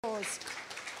Yours.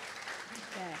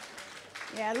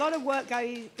 Yeah, a lot of work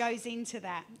goes into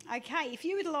that. Okay, if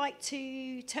you would like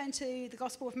to turn to the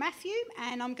Gospel of Matthew,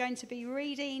 and I'm going to be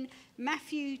reading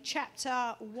Matthew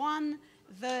chapter 1,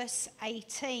 verse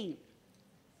 18.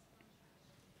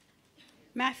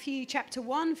 Matthew chapter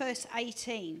 1, verse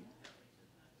 18.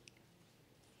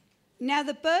 Now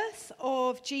the birth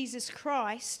of Jesus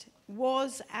Christ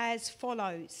was as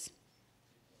follows.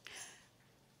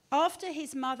 After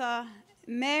his mother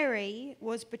Mary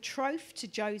was betrothed to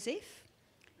Joseph,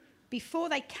 before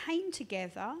they came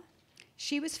together,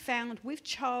 she was found with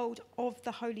child of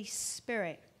the Holy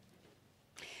Spirit.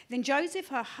 Then Joseph,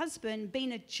 her husband,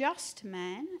 being a just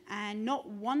man and not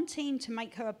wanting to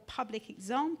make her a public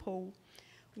example,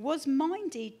 was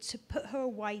minded to put her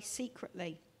away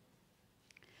secretly.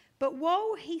 But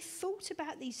while he thought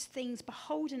about these things,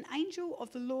 behold, an angel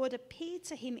of the Lord appeared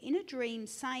to him in a dream,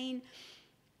 saying,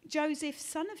 Joseph,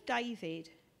 son of David,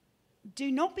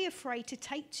 do not be afraid to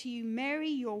take to you Mary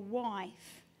your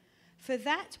wife, for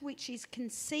that which is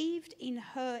conceived in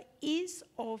her is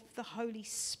of the Holy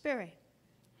Spirit.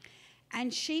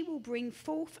 And she will bring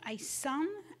forth a son,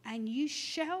 and you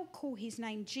shall call his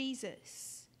name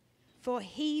Jesus, for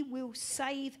he will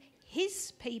save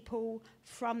his people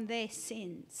from their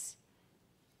sins.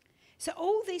 So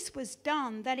all this was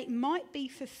done that it might be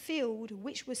fulfilled,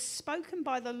 which was spoken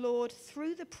by the Lord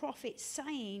through the prophet,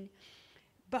 saying,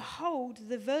 Behold,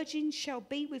 the virgin shall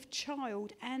be with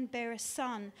child and bear a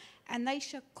son, and they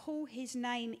shall call his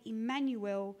name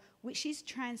Emmanuel, which is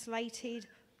translated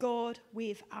God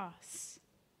with us.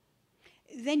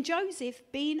 Then Joseph,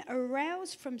 being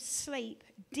aroused from sleep,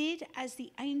 did as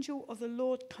the angel of the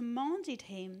Lord commanded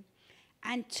him,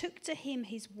 and took to him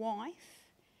his wife,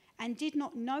 and did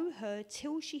not know her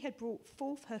till she had brought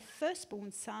forth her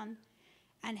firstborn son,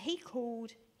 and he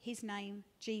called his name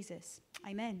Jesus.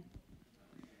 Amen.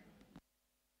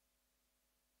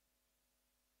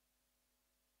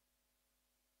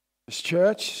 This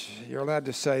church, you're allowed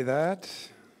to say that.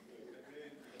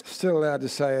 Still allowed to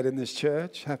say it in this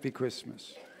church. Happy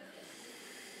Christmas.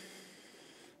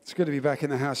 It's good to be back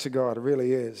in the house of God. It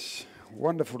really is.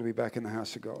 Wonderful to be back in the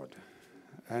house of God.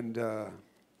 And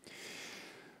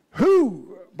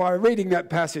by reading that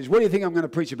passage, what do you think I'm going to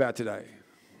preach about today?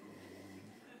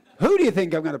 Who do you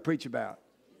think I'm going to preach about?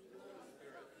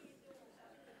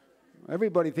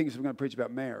 Everybody thinks I'm going to preach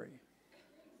about Mary.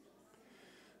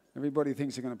 Everybody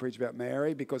thinks they're going to preach about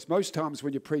Mary, because most times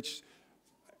when you preach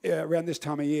around this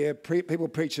time of year, people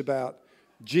preach about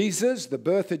Jesus, the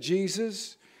birth of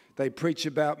Jesus. They preach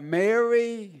about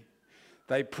Mary.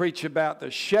 They preach about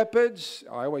the shepherds.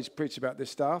 I always preach about this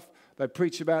stuff. They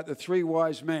preach about the three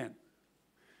wise men.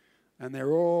 And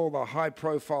they're all the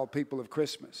high-profile people of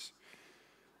Christmas.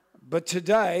 But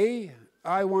today,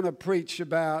 I want to preach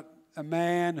about a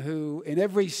man who, in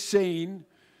every scene,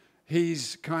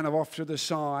 he's kind of off to the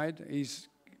side. He's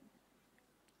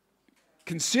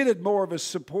considered more of a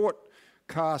support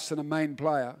cast than a main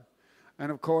player. And,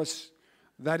 of course,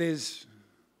 that is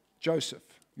Joseph,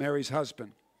 Mary's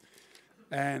husband,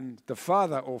 and the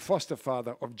father or foster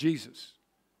father of Jesus.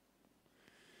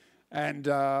 And,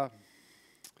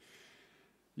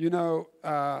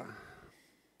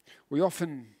 we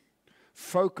often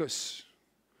focus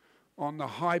on the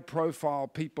high-profile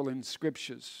people in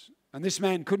Scriptures. And this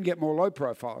man couldn't get more low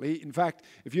profile. In fact,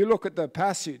 if you look at the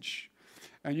passage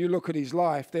and you look at his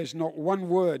life, there's not one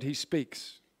word he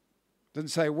speaks. Doesn't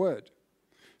say a word.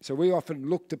 So we often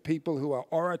look to people who are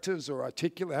orators or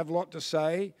articulate, have a lot to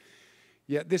say.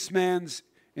 Yet this man's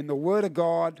in the Word of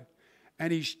God,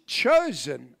 and he's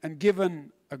chosen and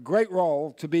given a great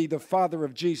role to be the father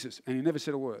of Jesus. And he never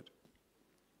said a word.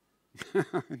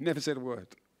 Never said a word.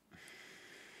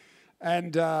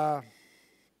 And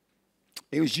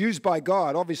he was used by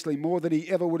God, obviously, more than he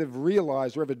ever would have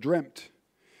realized or ever dreamt.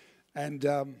 And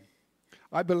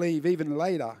I believe even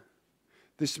later,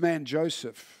 this man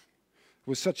Joseph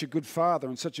was such a good father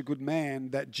and such a good man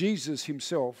that Jesus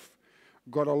himself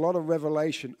got a lot of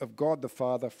revelation of God the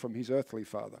Father from his earthly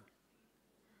father.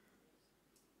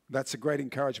 That's a great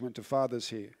encouragement to fathers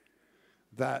here,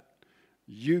 that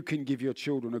you can give your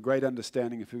children a great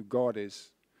understanding of who God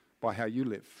is by how you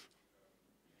live.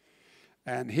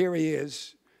 And here he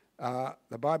is.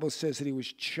 The Bible says that he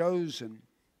was chosen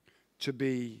to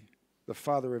be the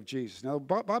father of Jesus. Now,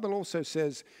 the Bible also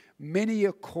says, many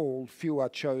are called, few are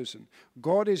chosen.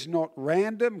 God is not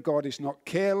random. God is not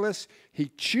careless.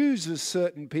 He chooses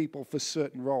certain people for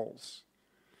certain roles.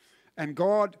 And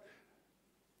God,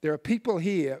 there are people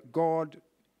here God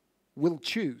will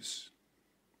choose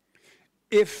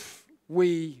if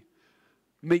we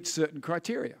meet certain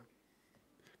criteria.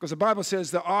 Because the Bible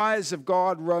says the eyes of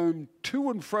God roam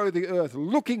to and fro the earth,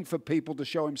 looking for people to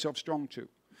show himself strong to.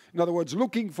 In other words,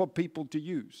 looking for people to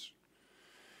use.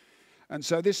 And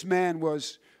so this man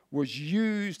was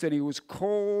used, and he was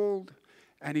called,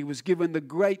 and he was given the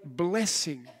great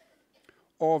blessing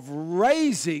of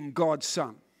raising God's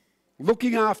son.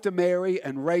 Looking after Mary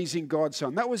and raising God's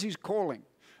son. That was his calling.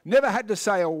 Never had to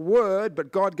say a word,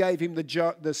 but God gave him the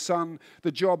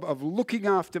job of looking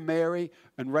after Mary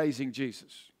and raising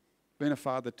Jesus. Being a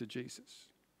father to Jesus.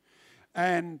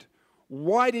 And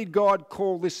why did God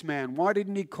call this man? Why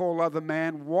didn't he call other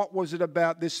men? What was it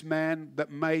about this man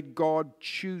that made God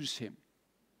choose him?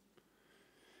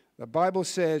 The Bible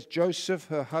says Joseph,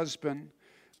 her husband,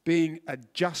 being a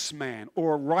just man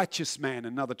or a righteous man,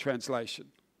 another translation.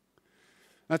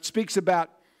 That speaks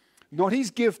about not his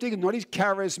gifting and not his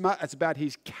charisma, it's about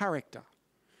his character.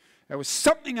 There was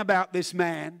something about this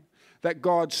man that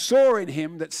God saw in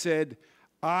him that said,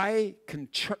 I can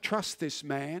trust this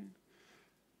man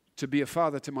to be a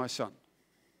father to my son.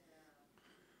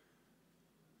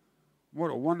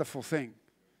 What a wonderful thing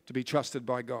to be trusted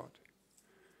by God.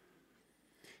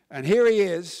 And here he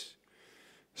is.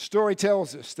 Story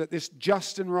tells us that this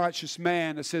just and righteous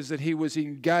man, it says that he was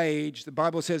engaged. The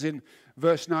Bible says in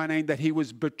verse 19 that he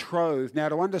was betrothed. Now,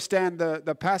 to understand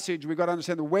the passage, we've got to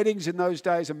understand the weddings in those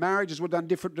days and marriages were done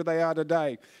different to they are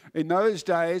today. In those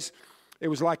days, it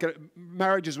was like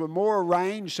marriages were more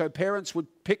arranged, so parents would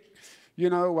pick,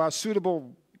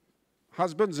 suitable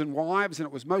husbands and wives, and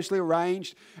it was mostly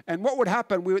arranged. And what would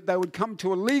happen, they would come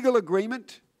to a legal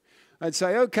agreement. They'd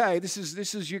say, okay, this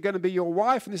is you're going to be your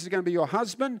wife, and this is going to be your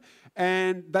husband,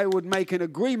 and they would make an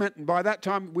agreement, and by that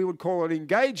time we would call it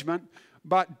engagement.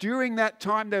 But during that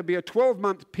time, there'd be a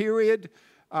 12-month period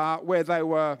where they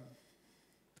were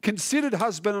considered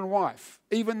husband and wife.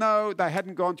 Even though they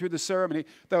hadn't gone through the ceremony,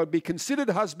 they would be considered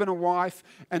husband and wife,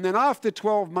 and then after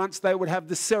 12 months, they would have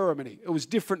the ceremony. It was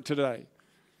different today.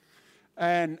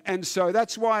 And so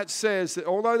that's why it says that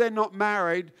although they're not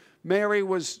married, Mary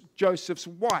was Joseph's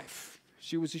wife.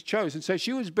 She was his chosen. So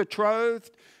she was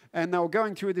betrothed, and they were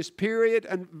going through this period,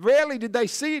 and rarely did they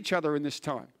see each other in this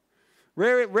time.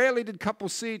 Rarely did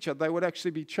couples see each other. They would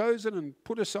actually be chosen and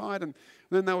put aside, and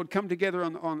then they would come together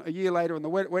on a year later on the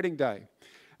wedding day.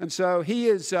 And so he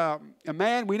is a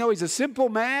man. We know he's a simple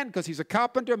man because he's a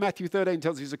carpenter. Matthew 13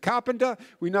 tells us he's a carpenter.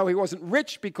 We know he wasn't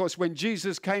rich because when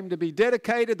Jesus came to be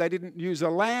dedicated, they didn't use a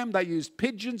lamb. They used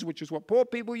pigeons, which is what poor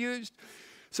people used.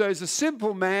 So he's a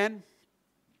simple man.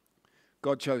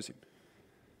 God chose him.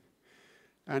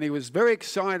 And he was very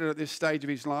excited at this stage of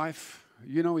his life.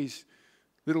 He's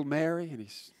little Mary, and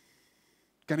he's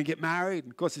going to get married.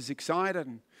 And of course, he's excited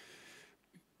and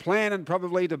planning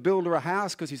probably to build her a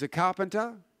house because he's a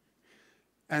carpenter.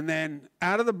 And then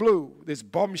out of the blue, this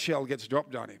bombshell gets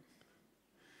dropped on him.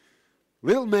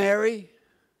 Little Mary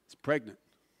is pregnant.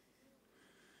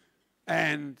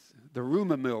 And the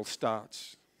rumor mill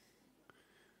starts.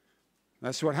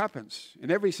 That's what happens in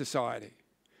every society.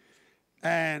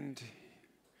 And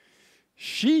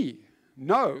she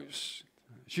knows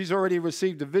she's already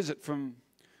received a visit from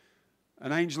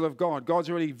an angel of God. God's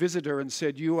already visited her and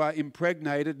said, you are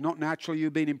impregnated, not naturally,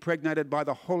 you've been impregnated by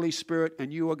the Holy Spirit,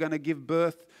 and you are going to give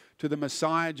birth to the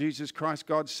Messiah, Jesus Christ,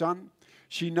 God's Son.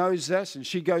 She knows this, and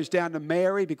she goes down to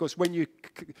Mary, because when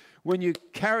you're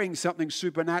carrying something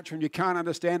supernatural and you can't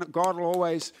understand it, God will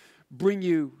always bring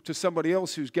you to somebody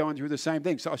else who's going through the same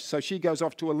thing. So she goes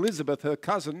off to Elizabeth, her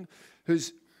cousin,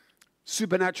 who's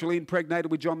supernaturally impregnated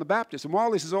with John the Baptist. And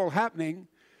while this is all happening,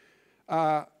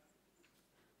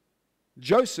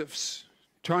 Joseph's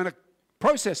trying to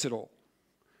process it all.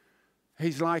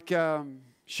 He's like,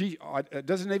 it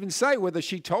doesn't even say whether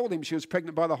she told him she was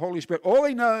pregnant by the Holy Spirit. All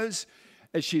he knows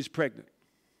is she's pregnant.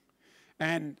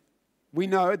 And we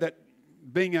know that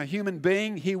being a human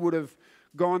being, he would have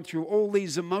gone through all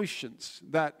these emotions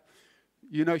that,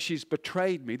 she's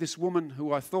betrayed me. This woman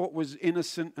who I thought was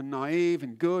innocent and naive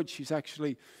and good, she's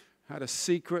actually had a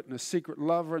secret and a secret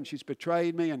lover, and she's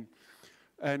betrayed me.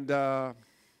 And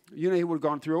he would have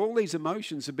gone through all these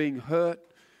emotions of being hurt,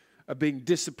 of being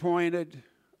disappointed,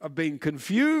 of being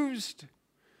confused,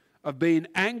 of being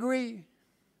angry.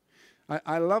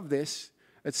 I love this.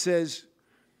 It says,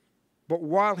 but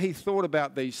while he thought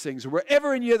about these things,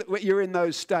 wherever you're in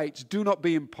those states, do not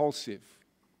be impulsive.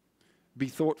 Be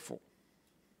thoughtful.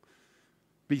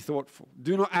 Be thoughtful.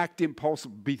 Do not act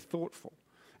impulsive. Be thoughtful.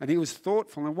 And he was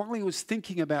thoughtful. And while he was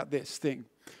thinking about this thing,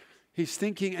 he's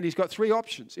thinking, and he's got three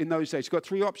options in those days. He's got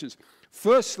three options.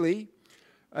 Firstly,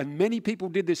 and many people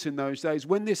did this in those days,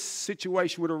 when this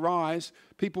situation would arise,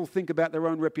 people think about their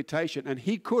own reputation. And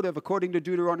he could have, according to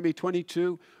Deuteronomy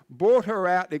 22, brought her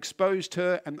out, exposed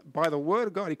her, and by the word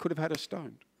of God, he could have had her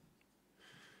stoned.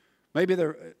 Maybe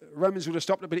the Romans would have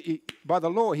stopped it, but by the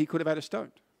law, he could have had her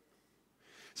stoned.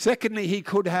 Secondly, he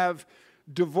could have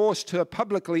divorced her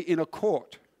publicly in a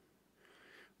court.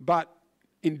 But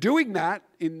in doing that,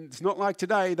 it's not like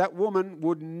today, that woman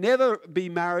would never be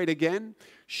married again.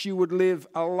 She would live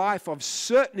a life of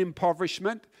certain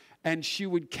impoverishment, and she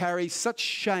would carry such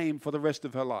shame for the rest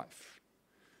of her life.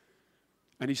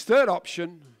 And his third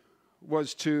option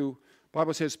was to, the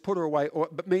Bible says, put her away,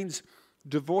 but means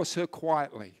divorce her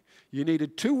quietly. You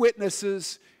needed 2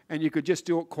 witnesses, and you could just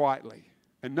do it quietly.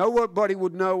 And nobody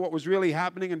would know what was really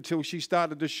happening until she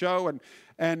started to show.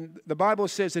 And the Bible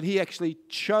says that he actually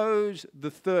chose the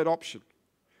third option.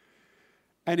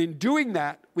 And in doing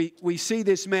that, we see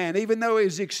this man, even though he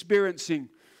was experiencing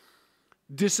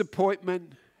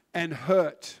disappointment and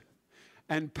hurt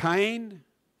and pain,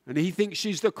 and he thinks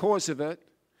she's the cause of it,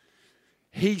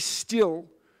 he still,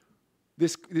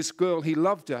 this girl, he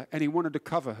loved her and he wanted to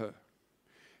cover her.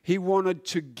 He wanted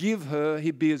to give her,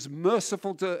 he'd be as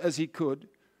merciful as he could,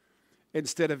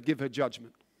 instead of give her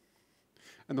judgment.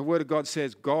 And the Word of God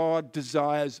says, God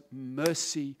desires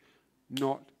mercy,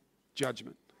 not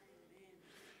judgment.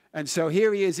 And so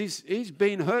here he is, he's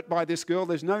been hurt by this girl,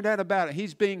 there's no doubt about it.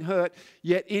 He's being hurt,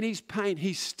 yet in his pain,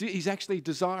 he's actually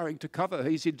desiring to cover her.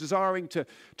 He's desiring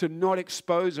to not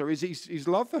expose her. His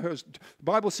love for her, the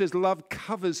Bible says love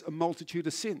covers a multitude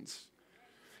of sins.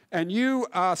 And you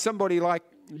are somebody like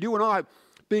you and I,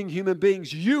 being human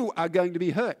beings, you are going to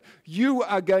be hurt. You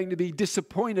are going to be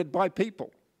disappointed by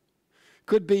people.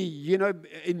 Could be,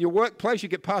 in your workplace, you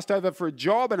get passed over for a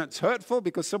job and it's hurtful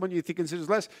because someone you think considers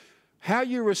less. How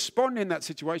you respond in that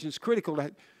situation is critical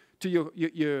to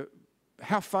your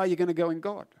how far you're going to go in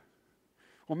God.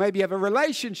 Or maybe you have a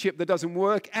relationship that doesn't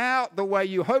work out the way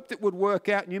you hoped it would work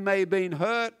out, and you may have been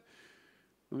hurt.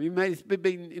 Or you may have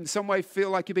been, in some way, feel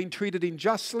like you've been treated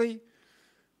unjustly.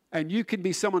 And you can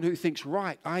be someone who thinks,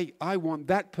 right, I want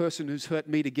that person who's hurt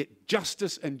me to get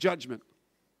justice and judgment.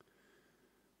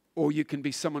 Or you can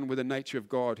be someone with the nature of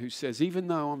God who says, even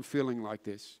though I'm feeling like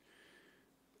this,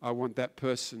 I want that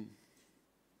person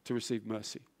to receive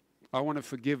mercy. I want to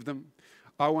forgive them.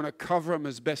 I want to cover them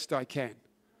as best I can.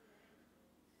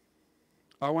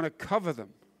 I want to cover them.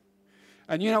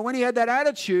 And when he had that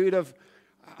attitude of,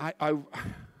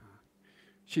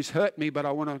 she's hurt me, but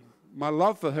my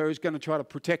love for her is going to try to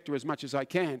protect her as much as I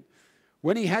can.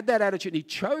 When he had that attitude, he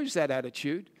chose that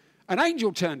attitude, an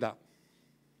angel turned up.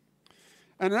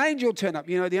 And an angel turned up.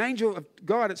 The angel of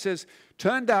God, it says,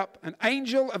 turned up. An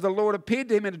angel of the Lord appeared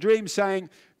to him in a dream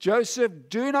saying, Joseph,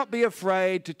 do not be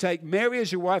afraid to take Mary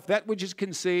as your wife. That which is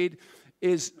conceived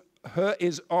is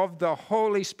of the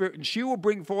Holy Spirit. And she will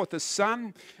bring forth a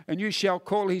son, and you shall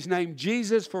call his name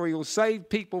Jesus, for he will save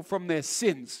people from their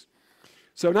sins.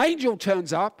 So an angel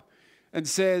turns up and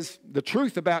says the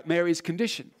truth about Mary's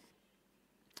condition.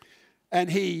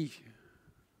 And he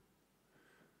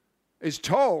is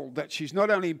told that she's not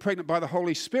only pregnant by the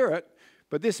Holy Spirit,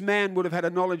 but this man would have had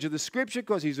a knowledge of the Scripture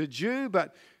because he's a Jew,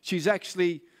 but she's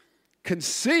actually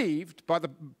conceived by the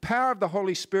power of the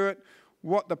Holy Spirit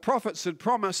what the prophets had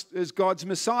promised as God's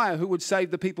Messiah who would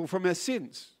save the people from their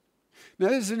sins. Now,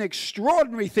 this is an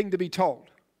extraordinary thing to be told.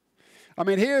 I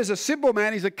mean, here's a simple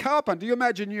man, he's a carpenter. You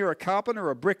imagine you're a carpenter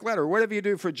or a bricklayer or whatever you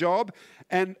do for a job,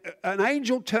 and an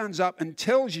angel turns up and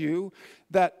tells you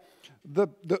that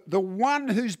the one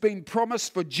who's been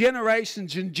promised for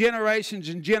generations and generations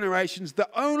and generations, the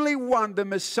only one, the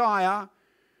Messiah,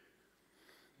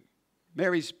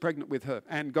 Mary's pregnant with her,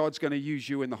 and God's going to use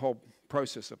you in the whole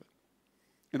process of it.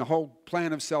 In the whole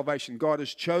plan of salvation, God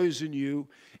has chosen you.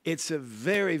 It's a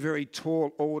very, very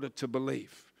tall order to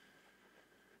believe.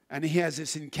 And he has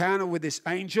this encounter with this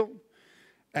angel,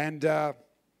 and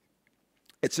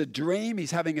it's a dream.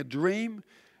 He's having a dream,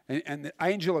 and the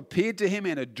angel appeared to him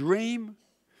in a dream,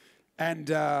 and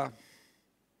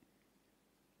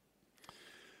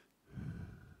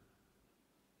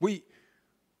we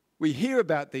hear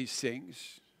about these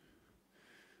things,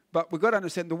 but we've got to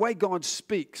understand the way God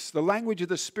speaks, the language of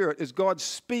the Spirit is God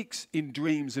speaks in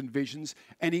dreams and visions,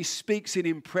 and he speaks in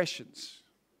impressions.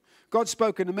 God's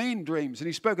spoken to me in dreams, and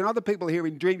he's spoken to other people here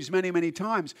in dreams many, many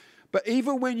times. But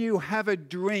even when you have a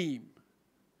dream,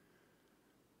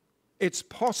 it's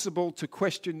possible to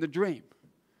question the dream.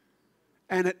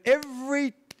 And at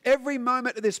every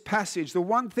moment of this passage, the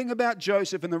one thing about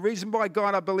Joseph, and the reason why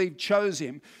God, I believe, chose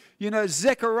him,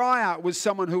 Zechariah was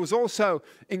someone who was also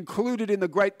included in the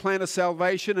great plan of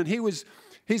salvation, and he was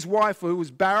his wife, who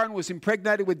was barren, was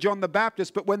impregnated with John the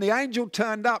Baptist. But when the angel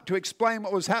turned up to explain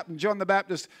what was happening,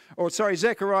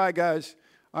 Zechariah goes,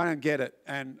 I don't get it,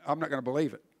 and I'm not going to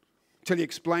believe it until you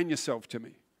explain yourself to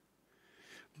me.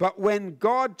 But when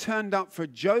God turned up for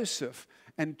Joseph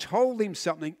and told him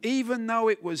something, even though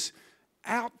it was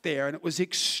out there and it was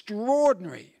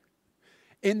extraordinary,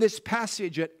 in this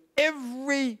passage, at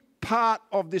every part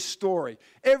of this story,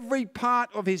 every part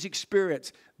of his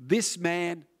experience, this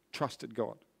man trusted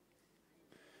God.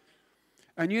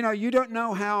 And you don't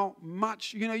know how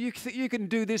much, you can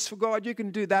do this for God, you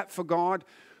can do that for God,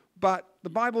 but the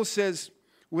Bible says,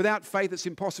 without faith it's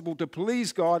impossible to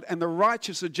please God, and the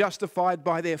righteous are justified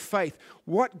by their faith.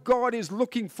 What God is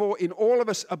looking for in all of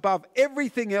us above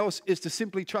everything else is to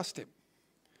simply trust him.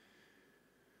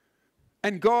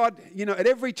 And God, at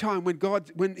every time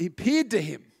when he appeared to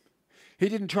him, he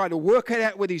didn't try to work it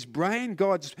out with his brain.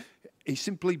 He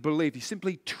simply believed. He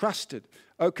simply trusted.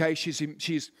 Okay,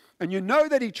 and you know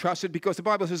that he trusted because the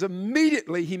Bible says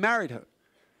immediately he married her.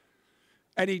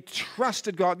 And he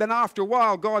trusted God. Then after a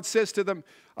while, God says to them,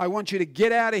 I want you to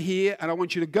get out of here and I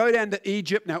want you to go down to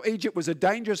Egypt. Now, Egypt was a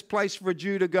dangerous place for a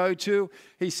Jew to go to.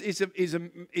 He's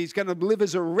going to live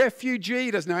as a refugee.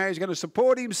 He doesn't know how he's going to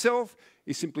support himself.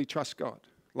 He simply trusts God,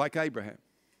 like Abraham.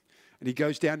 And he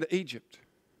goes down to Egypt.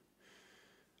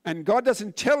 And God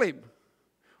doesn't tell him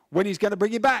when he's going to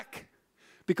bring you back.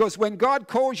 Because when God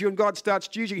calls you and God starts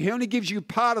using you, he only gives you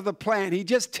part of the plan. He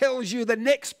just tells you the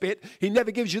next bit. He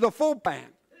never gives you the full plan.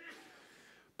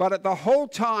 But at the whole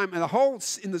time,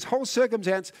 in this whole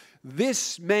circumstance,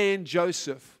 this man,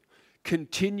 Joseph,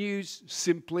 continues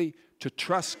simply to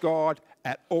trust God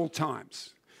at all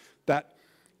times. That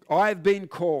I have been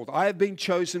called, I have been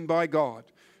chosen by God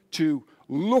to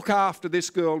look after this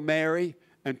girl, Mary,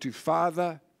 and to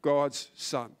father God's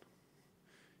son.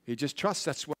 He just trusts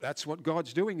that's what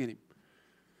God's doing in him.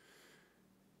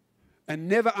 And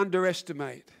never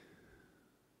underestimate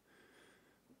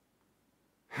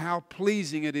how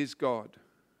pleasing it is God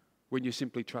when you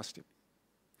simply trust him.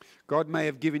 God may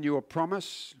have given you a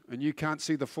promise and you can't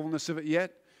see the fullness of it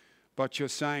yet, but you're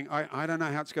saying, I don't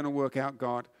know how it's going to work out,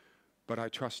 God, but I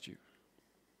trust you.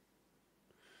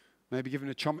 Maybe giving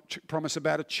a promise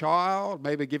about a child,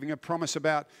 maybe giving a promise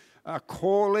about a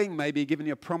calling, maybe giving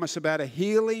you a promise about a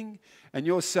healing, and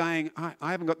you're saying, I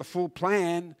haven't got the full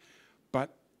plan, but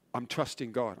I'm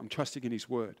trusting God. I'm trusting in his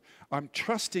word. I'm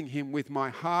trusting him with my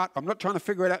heart. I'm not trying to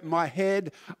figure it out in my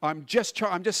head. I'm just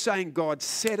saying, God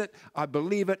said it. I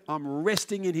believe it. I'm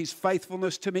resting in his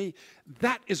faithfulness to me.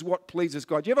 That is what pleases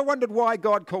God. You ever wondered why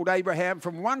God called Abraham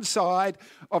from one side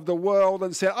of the world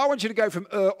and said, I want you to go from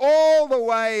Ur all the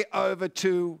way over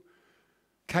to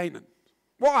Canaan?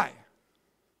 Why?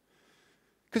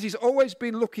 Because he's always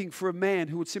been looking for a man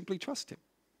who would simply trust him.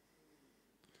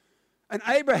 And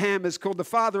Abraham is called the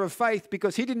father of faith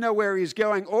because he didn't know where he was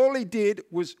going. All he did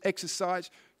was exercise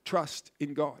trust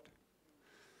in God.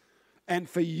 And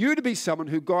for you to be someone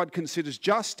who God considers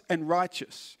just and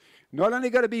righteous, not only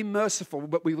got to be merciful,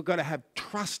 but we've got to have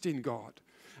trust in God.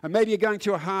 And maybe you're going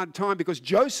through a hard time because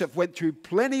Joseph went through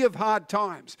plenty of hard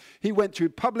times. He went through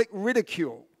public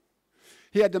ridicule.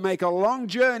 He had to make a long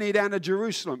journey down to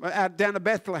Jerusalem, down to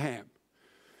Bethlehem.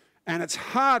 And it's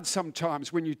hard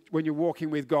sometimes when you're walking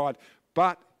with God.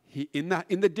 But in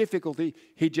the difficulty,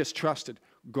 he just trusted.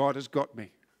 God has got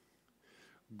me.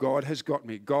 God has got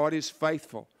me. God is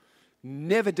faithful.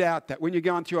 Never doubt that. When you're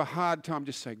going through a hard time,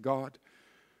 just say, God,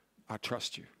 I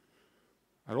trust you.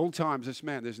 At all times, this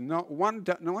man, there's not one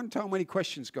time when he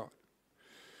questions God.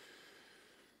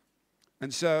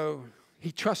 And so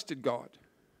he trusted God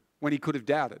when he could have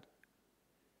doubted.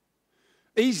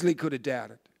 Easily could have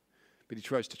doubted. But he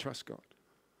chose to trust God.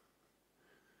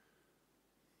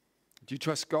 Do you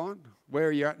trust God? Where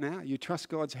are you at now? You trust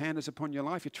God's hand is upon your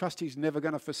life. You trust he's never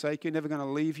going to forsake you, never going to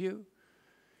leave you.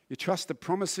 You trust the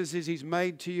promises he's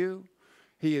made to you.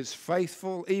 He is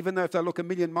faithful, even though if they look a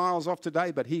million miles off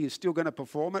today, but he is still going to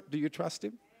perform it. Do you trust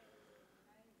him?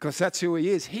 Because that's who he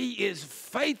is. He is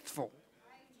faithful.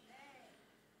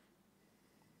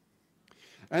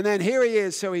 And then here he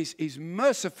is. So he's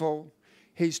merciful.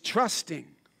 He's trusting.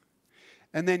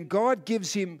 And then God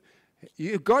gives him,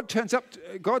 God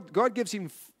gives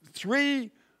him 3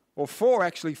 or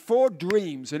 4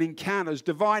 dreams and encounters,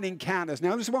 divine encounters.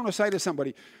 Now, I just want to say to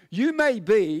somebody, you may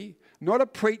be not a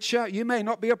preacher, you may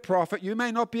not be a prophet, you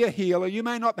may not be a healer, you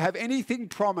may not have anything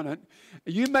prominent.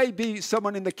 You may be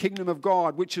someone in the kingdom of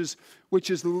God, which is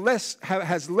less,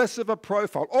 has less of a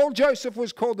profile. All Joseph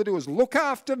was called to do was look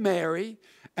after Mary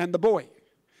and the boy.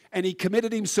 And he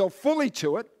committed himself fully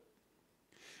to it.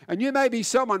 And you may be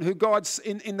someone who God's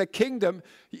in the kingdom,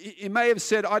 he may have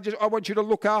said, I want you to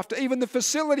look after even the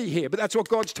facility here, but that's what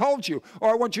God's told you. Or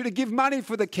I want you to give money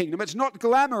for the kingdom. It's not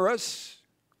glamorous.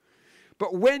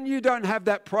 But when you don't have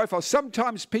that profile,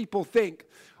 sometimes people think,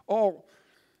 oh,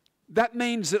 that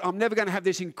means that I'm never going to have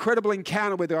this incredible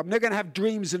encounter with her. I'm never going to have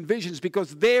dreams and visions,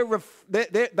 because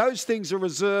those things are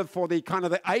reserved for the kind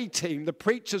of the A-team, the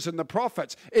preachers and the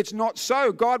prophets. It's not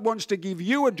so. God wants to give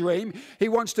you a dream. He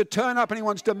wants to turn up and he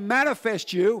wants to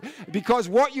manifest you, because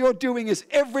what you're doing is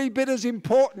every bit as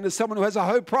important as someone who has a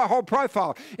whole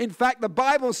profile. In fact, the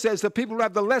Bible says that people who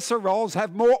have the lesser roles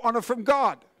have more honor from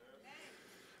God.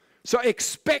 So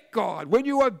expect God. When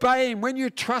you obey Him, when you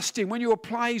trust Him, when you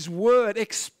apply His word,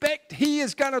 expect He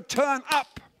is going to turn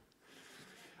up.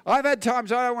 I've had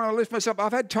times, I don't want to lift myself,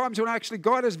 I've had times when actually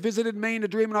God has visited me in a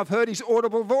dream and I've heard His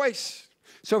audible voice.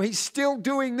 So He's still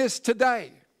doing this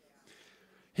today.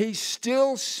 He's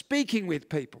still speaking with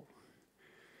people.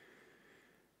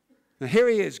 Now here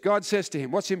He is. God says to him,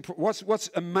 what's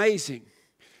amazing?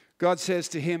 God says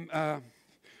to him,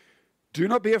 do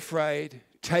not be afraid.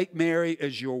 Take Mary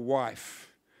as your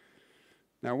wife.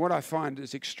 Now, what I find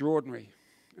is extraordinary.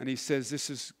 And he says,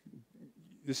 this is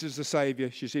the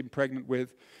Savior she's pregnant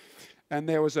with. And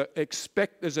there's an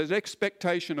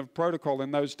expectation of protocol in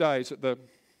those days that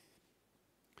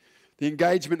the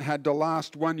engagement had to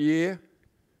last 1 year.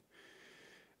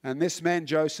 And this man,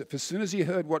 Joseph, as soon as he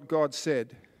heard what God said,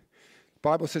 the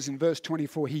Bible says in verse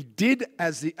 24, he did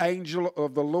as the angel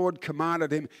of the Lord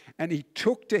commanded him, and he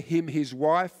took to him his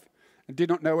wife, and did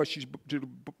not know her she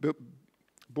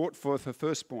brought forth her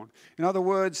firstborn. In other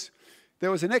words,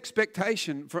 there was an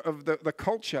expectation of the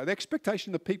culture, the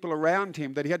expectation of the people around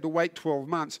him that he had to wait 12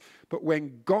 months. But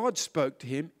when God spoke to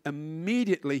him,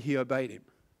 immediately he obeyed him.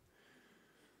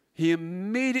 He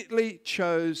immediately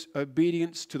chose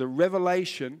obedience to the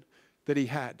revelation that he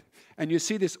had. And you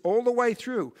see this all the way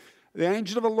through. The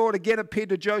angel of the Lord again appeared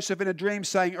to Joseph in a dream,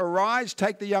 saying, arise,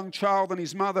 take the young child and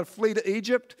his mother, flee to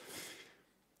Egypt,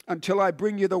 until I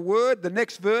bring you the word. The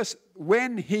next verse,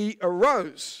 when he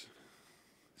arose.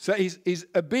 So his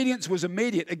obedience was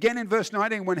immediate. Again in verse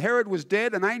 19, when Herod was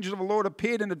dead, an angel of the Lord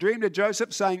appeared in a dream to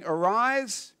Joseph, saying,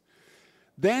 arise.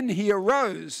 Then he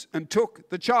arose and took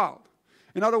the child.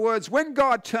 In other words, when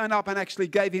God turned up and actually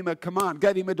gave him a command,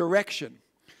 gave him a direction,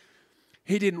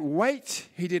 he didn't wait.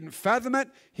 He didn't fathom it.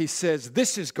 He says,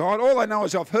 this is God. All I know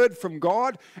is I've heard from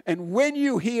God. And when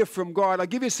you hear from God, I'll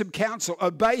give you some counsel.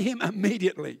 Obey Him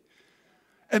immediately.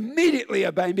 Immediately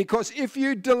obey Him. Because if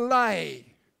you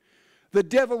delay, the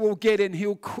devil will get in.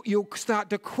 You'll start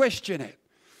to question it.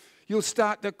 You'll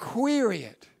start to query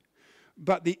it.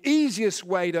 But the easiest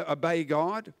way to obey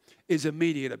God is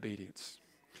immediate obedience.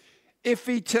 If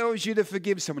He tells you to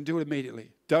forgive someone, do it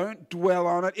immediately. Don't dwell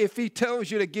on it. If He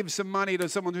tells you to give some money to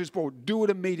someone who's poor, do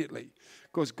it immediately.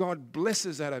 Because God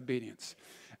blesses that obedience.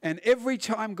 And every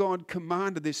time God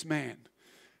commanded this man,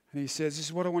 and He says, this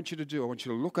is what I want you to do. I want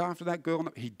you to look after that girl.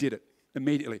 He did it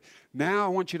immediately. Now I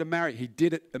want you to marry. He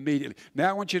did it immediately. Now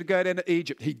I want you to go down to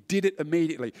Egypt. He did it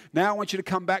immediately. Now I want you to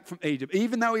come back from Egypt.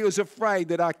 Even though he was afraid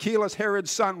that Archelaus, Herod's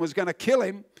son, was going to kill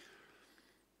him,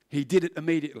 he did it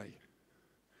immediately.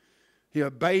 He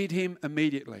obeyed him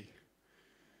immediately.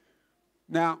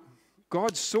 Now,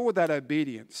 God saw that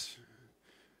obedience,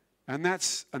 and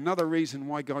that's another reason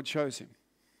why God chose him.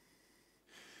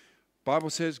 Bible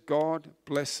says God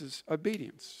blesses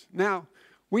obedience. Now,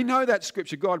 we know that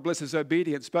scripture, God blesses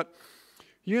obedience, but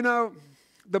you know,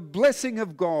 the blessing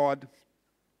of God,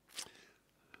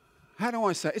 how do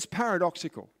I say, it's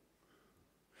paradoxical.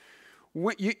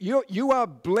 You are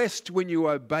blessed when you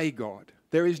obey God.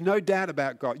 There is no doubt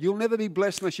about God. You'll never be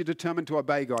blessed unless you're determined to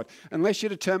obey God. Unless you're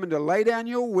determined to lay down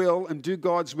your will and do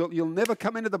God's will, you'll never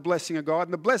come into the blessing of God.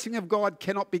 And the blessing of God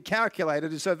cannot be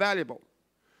calculated. It's so valuable.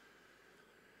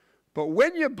 But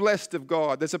when you're blessed of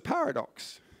God, there's a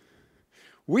paradox.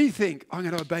 We think, I'm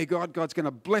going to obey God. God's going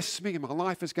to bless me and my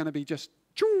life is going to be just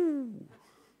choo.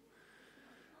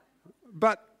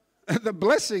 But the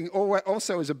blessing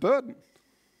also is a burden.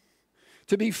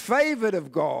 To be favored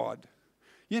of God.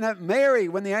 You know, Mary,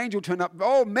 when the angel turned up,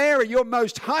 oh, Mary, you're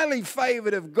most highly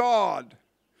favored of God.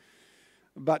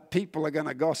 But people are going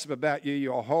to gossip about you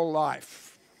your whole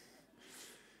life.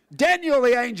 Daniel,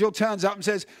 the angel, turns up and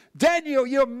says, Daniel,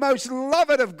 you're most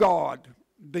loved of God.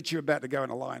 But you're about to go in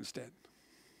a lion's den.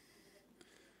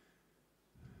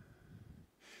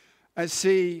 I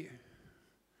see,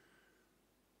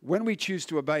 when we choose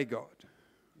to obey God,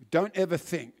 don't ever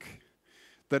think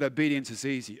that obedience is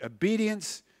easy.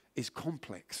 Obedience is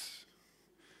complex.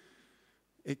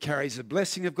 It carries the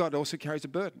blessing of God, it also carries a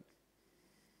burden.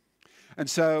 And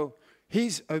so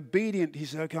He's obedient. He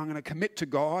said, okay, I'm going to commit to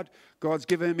God. God's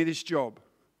given me this job.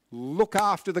 Look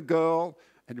after the girl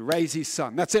and raise his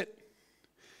son. That's it.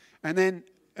 And then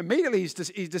immediately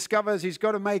he discovers he's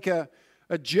got to make a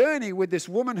journey with this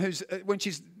woman who's, when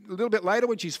she's a little bit later,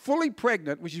 when she's fully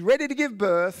pregnant, when she's ready to give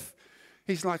birth,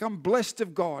 he's like, I'm blessed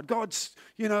of God. God's,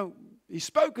 he's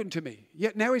spoken to me.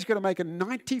 Yet now he's got to make a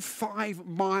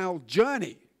 95-mile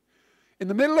journey in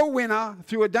the middle of winter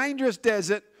through a dangerous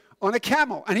desert on a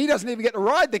camel. And he doesn't even get to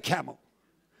ride the camel.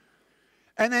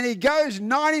 And then he goes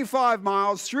 95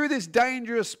 miles through this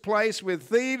dangerous place with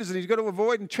thieves, and he's got to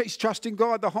avoid, and he's trusting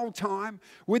God the whole time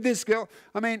with this girl.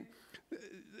 I mean,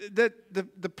 the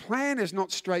plan is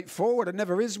not straightforward. It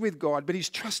never is with God, but he's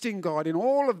trusting God in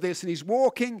all of this, and he's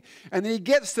walking, and then he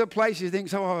gets to a place he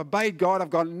thinks, oh, I've obeyed God.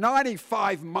 I've gone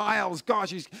 95 miles.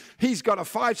 Gosh, he's got a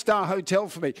 5-star hotel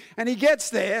for me. And he gets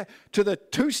there to the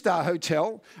 2-star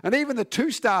hotel, and even the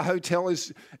 2-star hotel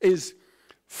is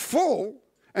full.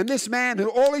 And this man, who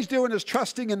all he's doing is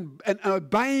trusting and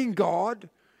obeying God,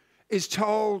 is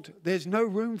told, there's no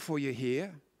room for you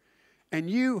here. And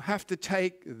you have to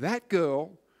take that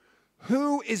girl,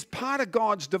 who is part of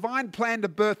God's divine plan to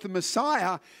birth the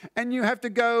Messiah, and you have to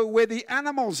go where the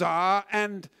animals are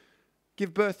and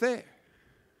give birth there.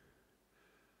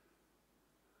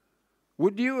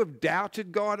 Would you have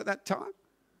doubted God at that time?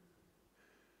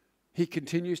 He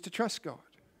continues to trust God.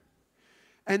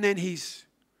 And then he's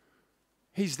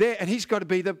there, and he's got to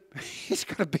be the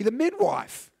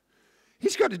midwife.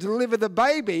 He's got to deliver the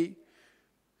baby.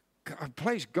 God,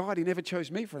 please God, he never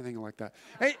chose me for anything like that.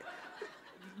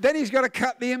 Then he's got to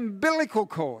cut the umbilical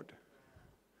cord.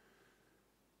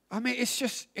 I mean,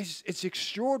 it's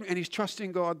extraordinary, and he's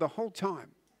trusting God the whole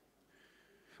time.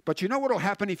 But you know what will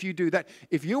happen if you do that?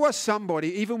 If you are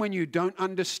somebody, even when you don't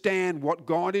understand what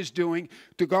God is doing,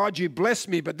 to God, you bless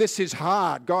me, but this is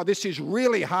hard. God, this is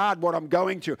really hard what I'm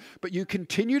going through. But you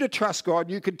continue to trust God,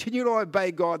 and you continue to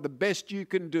obey God the best you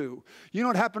can do. You know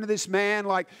what happened to this man?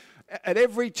 Like, at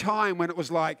every time when it was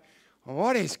like,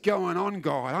 what is going on,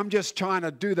 God? I'm just trying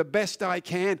to do the best I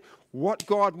can. What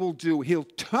God will do, he'll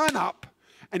turn up,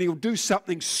 and he'll do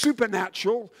something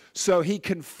supernatural, so he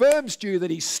confirms to you that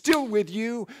he's still with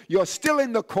you. You're still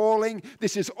in the calling.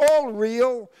 This is all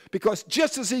real, because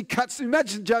just as he cuts,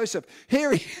 imagine Joseph.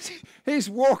 Here he is. He's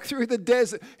walked through the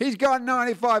desert. He's gone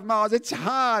 95 miles. It's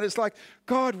hard. It's like,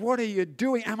 God, what are you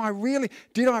doing? Am I really,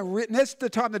 and that's the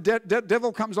time the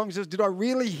devil comes along and says, did I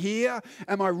really hear?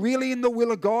 Am I really in the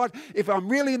will of God? If I'm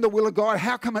really in the will of God,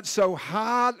 how come it's so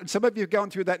hard? And some of you are going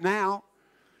through that now.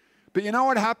 But you know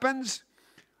what happens?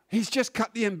 He's just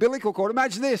cut the umbilical cord.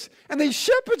 Imagine this. And these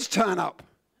shepherds turn up.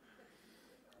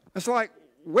 It's like,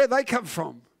 where'd they come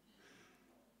from?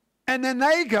 And then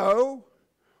they go,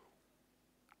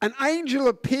 an angel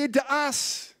appeared to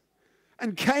us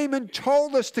and came and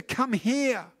told us to come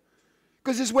here,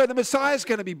 because this is where the Messiah is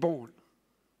going to be born.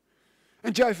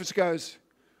 And Joseph goes,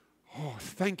 oh,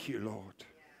 thank you, Lord.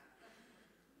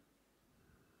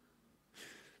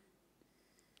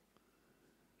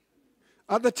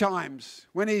 Other times,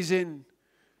 when he's in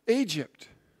Egypt,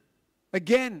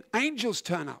 again, angels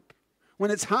turn up.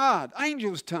 When it's hard,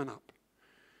 angels turn up.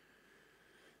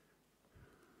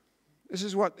 This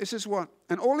is what,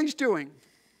 and all he's doing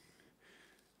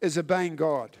is obeying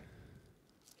God.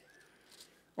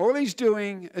 All he's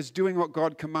doing is doing what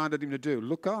God commanded him to do.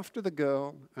 Look after the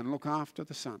girl and look after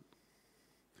the son.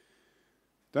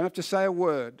 Don't have to say a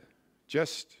word,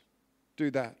 just do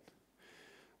that.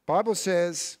 Bible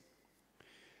says,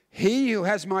 he who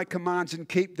has my commands and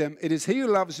keep them, it is he who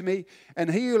loves me,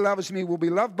 and he who loves me will be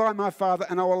loved by my Father,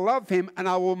 and I will love him, and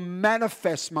I will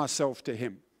manifest myself to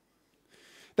him.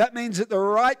 That means at the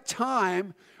right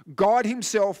time, God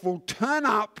himself will turn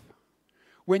up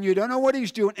when you don't know what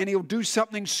he's doing, and he'll do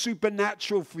something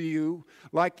supernatural for you,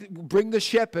 like bring the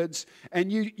shepherds,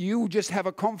 and you just have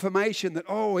a confirmation that,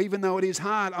 oh, even though it is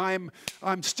hard,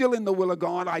 I'm still in the will of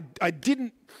God. I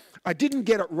didn't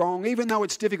get it wrong, even though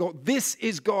it's difficult. This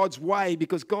is God's way,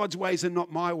 because God's ways are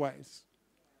not my ways.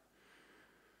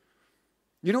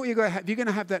 You know what you're going to have? You're going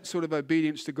to have that sort of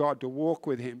obedience to God, to walk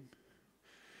with him.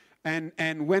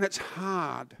 And when it's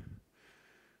hard,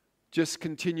 just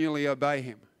continually obey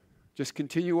him. Just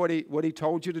continue what he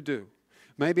told you to do.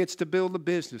 Maybe it's to build a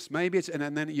business. Maybe it's,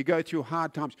 and then you go through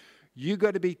hard times. You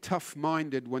got to be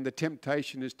tough-minded when the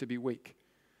temptation is to be weak.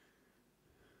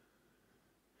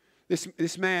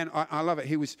 This man, I love it.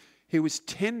 He was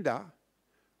tender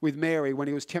with Mary when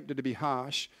he was tempted to be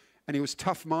harsh, and he was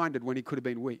tough-minded when he could have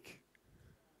been weak.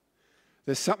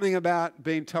 There's something about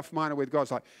being tough-minded with God.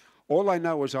 It's like, all I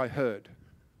know is I heard.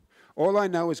 All I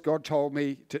know is God told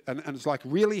me to, and it's like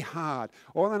really hard.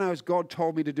 All I know is God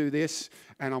told me to do this,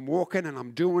 and I'm walking and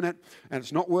I'm doing it, and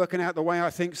it's not working out the way I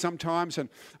think sometimes, and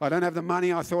I don't have the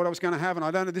money I thought I was going to have, and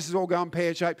I don't know, this is all going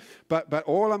pear-shaped, but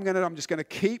all I'm just going to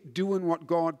keep doing what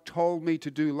God told me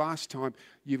to do last time.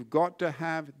 You've got to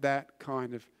have that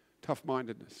kind of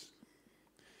tough-mindedness.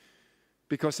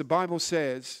 Because the Bible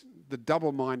says the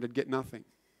double-minded get nothing.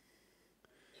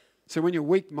 So when you're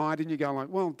weak-minded, you go like,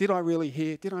 well, did I really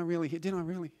hear? Did I really hear? Did I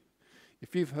really?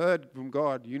 If you've heard from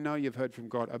God, you know you've heard from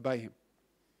God, obey him.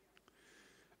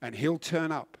 And he'll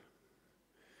turn up.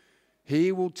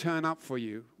 He will turn up for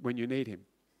you when you need him.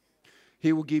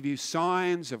 He will give you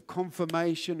signs of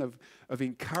confirmation, of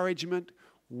encouragement,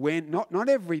 when not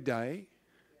every day.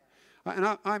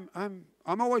 And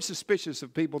I'm always suspicious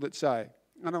of people that say,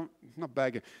 I'm not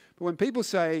bagging, but when people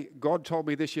say, God told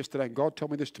me this yesterday, and God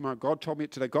told me this tomorrow, God told me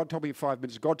it today, God told me in 5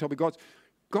 minutes, God told me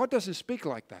God doesn't speak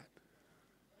like that.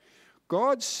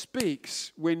 God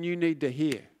speaks when you need to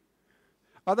hear.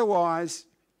 Otherwise,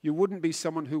 you wouldn't be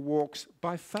someone who walks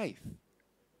by faith.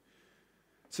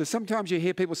 So sometimes you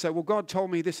hear people say, well, God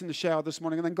told me this in the shower this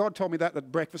morning, and then God told me that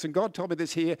at breakfast, and God told me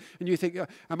this here, and you think,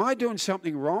 am I doing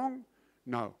something wrong?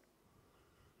 No.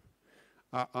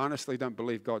 I honestly don't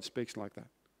believe God speaks like that.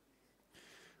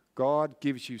 God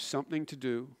gives you something to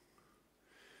do.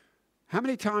 How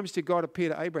many times did God appear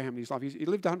to Abraham in his life? He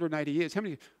lived 180 years. How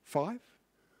many? 5?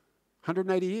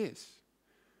 180 years.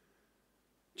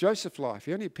 Joseph's life,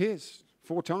 he only appears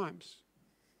 4 times.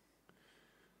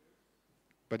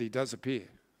 But he does appear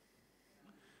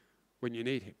when you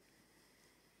need him.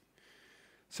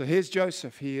 So here's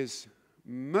Joseph. He is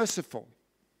merciful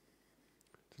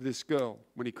to this girl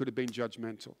when he could have been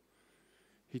judgmental.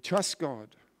 He trusts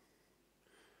God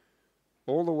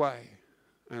all the way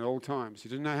and all times. He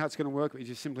doesn't know how it's going to work, but he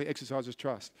just simply exercises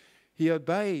trust. He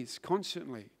obeys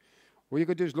constantly. All you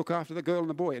got to do is look after the girl and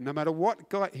the boy. And no matter what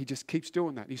guy, he just keeps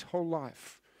doing that his whole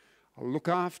life. I'll look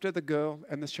after the girl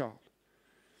and the child.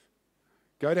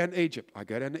 Go down to Egypt. I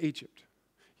go down to Egypt.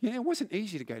 You know, it wasn't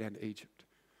easy to go down to Egypt.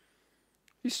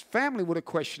 His family would have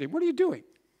questioned him. What are you doing?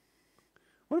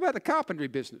 What about the carpentry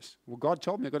business? Well, God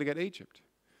told me I've got to go to Egypt.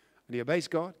 And he obeys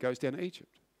God, goes down to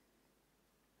Egypt.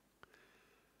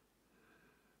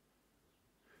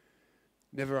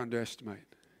 Never underestimate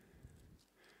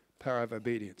power of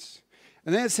obedience.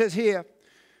 And then it says here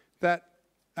that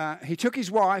he took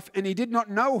his wife and he did not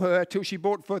know her till she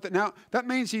brought forth. Now, that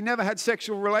means he never had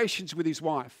sexual relations with his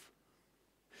wife.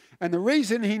 And the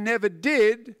reason he never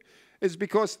did is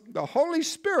because the Holy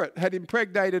Spirit had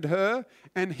impregnated her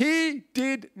and he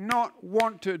did not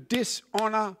want to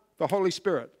dishonor the Holy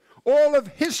Spirit. All of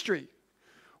history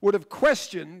would have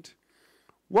questioned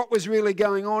what was really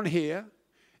going on here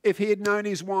if he had known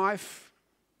his wife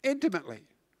intimately.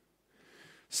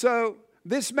 So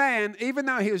this man, even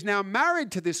though he was now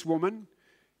married to this woman,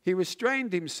 he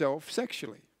restrained himself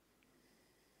sexually.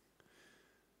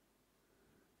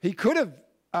 He could have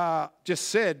just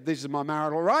said, these are my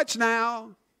marital rights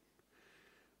now,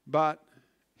 but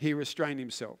he restrained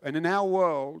himself. And in our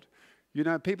world, you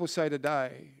know, people say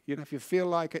today, you know, if you feel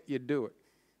like it, you do it.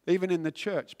 Even in the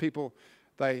church, people,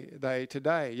 they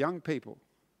today, young people,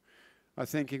 are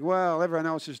thinking, well, everyone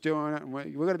else is doing it, and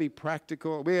we've got to be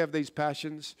practical. We have these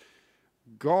passions.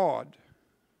 God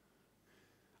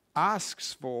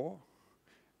asks for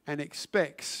and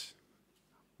expects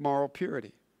moral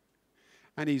purity.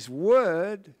 And his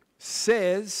word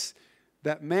says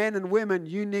that men and women,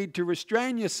 you need to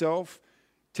restrain yourself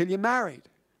till you're married.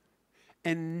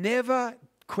 And never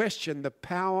question the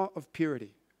power of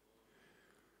purity.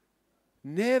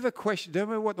 Never question. Don't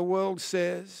know what the world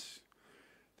says.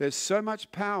 There's so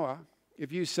much power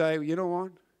if you say, you know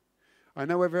what? I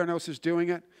know everyone else is doing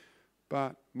it,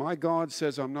 but my God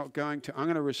says I'm not going to. I'm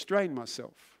going to restrain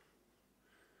myself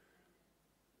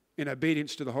in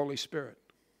obedience to the Holy Spirit.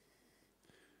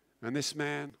 And this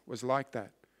man was like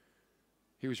that.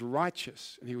 He was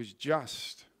righteous and he was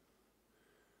just.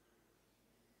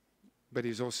 But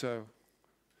he's also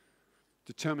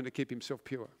determined to keep himself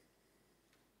pure.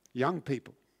 Young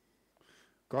people,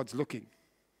 God's looking.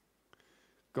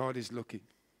 God is looking.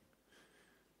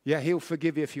 Yeah, he'll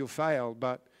forgive you if you fail,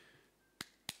 but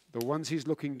the ones he's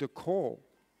looking to call,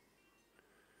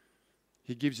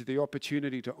 he gives you the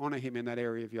opportunity to honor him in that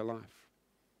area of your life.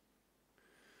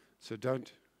 So don't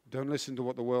listen to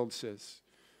what the world says.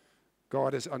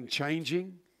 God is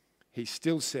unchanging. He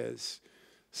still says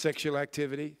sexual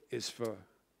activity is for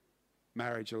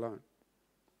marriage alone.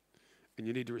 And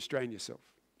you need to restrain yourself.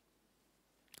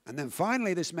 And then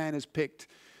finally, this man is picked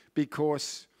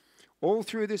because all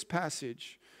through this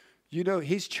passage, you know,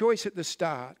 his choice at the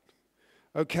start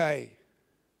Okay.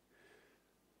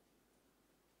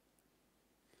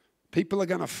 People are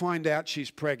going to find out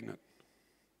she's pregnant.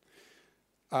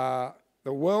 The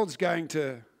world's going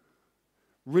to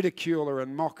ridicule her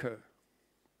and mock her.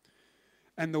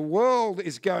 And the world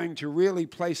is going to really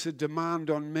place a demand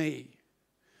on me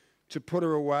to put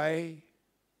her away,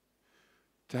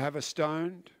 to have her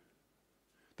stoned.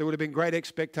 There would have been great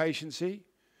expectations, see?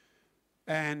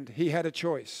 And he had a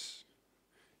choice.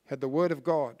 He had the word of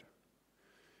God.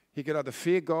 He could either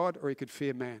fear God or he could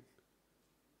fear man.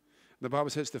 The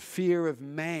Bible says the fear of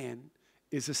man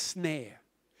is a snare.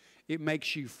 It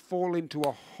makes you fall into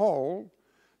a hole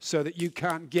so that you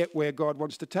can't get where God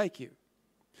wants to take you.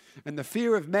 And the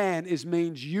fear of man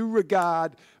means you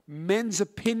regard men's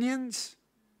opinions,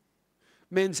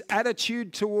 men's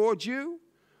attitude towards you,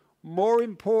 more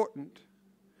important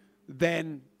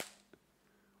than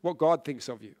what God thinks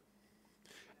of you.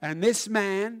 And this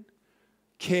man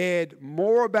cared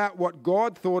more about what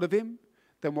God thought of him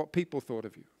than what people thought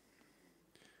of you.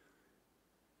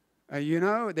 And you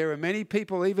know, there are many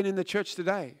people, even in the church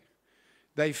today,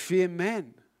 they fear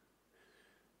men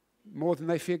more than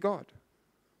they fear God.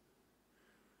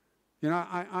 You know,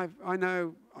 I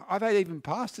know, I've had even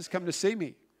pastors come to see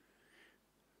me,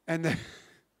 and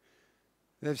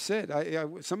they've said,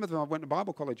 some of them I went to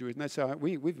Bible college with, and they say,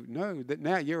 we know that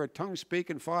now you're a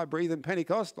tongue-speaking, fire-breathing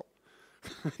Pentecostal.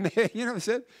 You know what I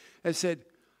said? They said,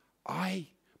 I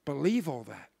believe all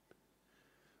that,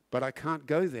 but I can't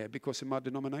go there because of my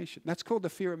denomination. That's called the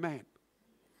fear of man.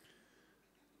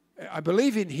 I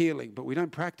believe in healing, but we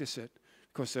don't practice it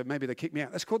because maybe they kick me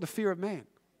out. That's called the fear of man.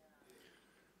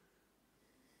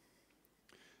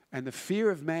 And the fear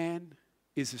of man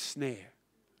is a snare.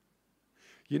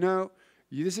 You know,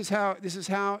 this is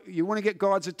how you want to get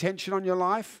God's attention on your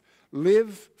life.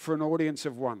 Live for an audience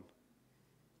of one.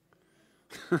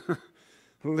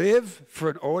 Live for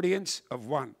an audience of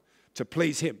one to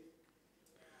please Him.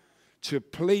 To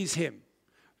please Him.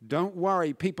 Don't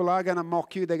worry. People are going to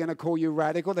mock you. They're going to call you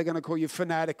radical. They're going to call you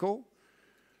fanatical.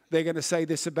 They're going to say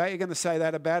this about you. They're going to say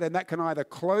that about it. And that can either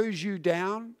close you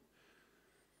down.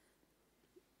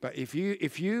 But if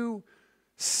you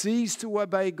cease to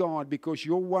obey God because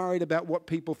you're worried about what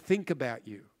people think about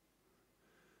you,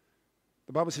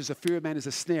 the Bible says the fear of man is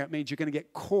a snare. It means you're going to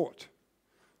get caught.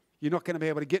 You're not going to be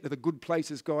able to get to the good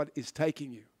places God is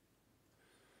taking you.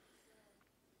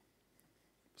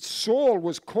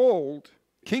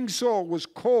 King Saul was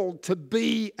called to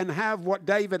be and have what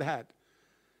David had.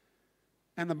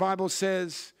 And the Bible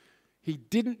says he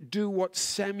didn't do what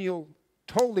Samuel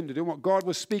told him to do, what God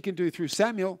was speaking to through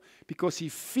Samuel, because he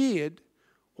feared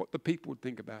what the people would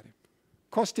think about him.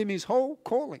 Cost him his whole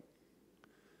calling.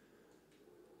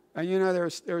 And you know,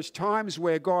 there's times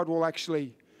where God will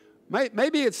actually,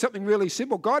 maybe it's something really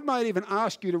simple. God might even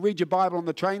ask you to read your Bible on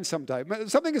the train someday.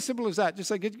 Something as simple as that. Just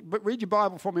say, read your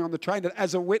Bible for me on the train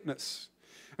as a witness.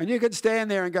 And you could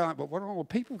stand there and go, but what are all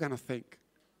people going to think?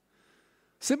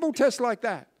 Simple tests like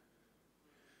that.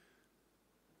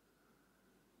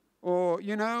 Or,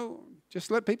 you know,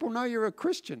 just let people know you're a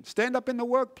Christian. Stand up in the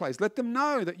workplace. Let them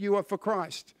know that you are for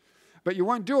Christ. But you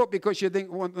won't do it because you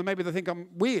think, well, maybe they think I'm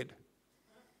weird.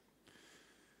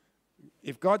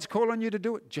 If God's calling you to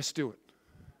do it, just do it.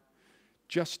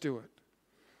 Just do it.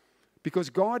 Because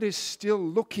God is still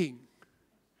looking.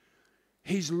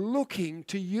 He's looking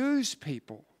to use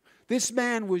people. This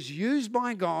man was used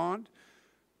by God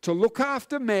to look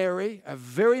after Mary, a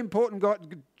very important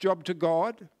job to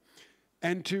God,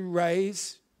 and to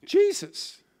raise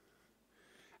Jesus.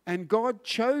 And God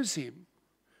chose him,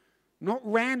 not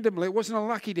randomly. It wasn't a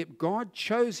lucky dip. God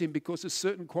chose him because of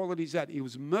certain qualities that he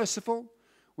was merciful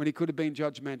when he could have been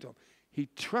judgmental. He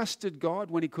trusted God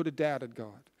when he could have doubted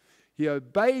God. He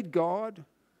obeyed God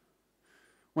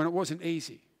when it wasn't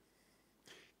easy.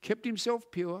 Kept himself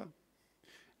pure,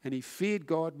 and he feared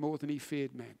God more than he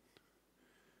feared man.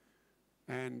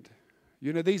 And,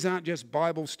 you know, these aren't just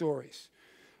Bible stories.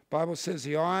 The Bible says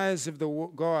the eyes of the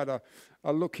God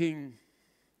are looking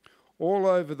all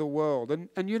over the world.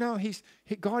 And you know,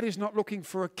 God is not looking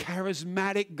for a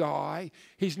charismatic guy.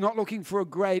 He's not looking for a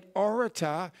great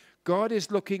orator. God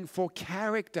is looking for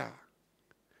character.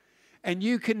 And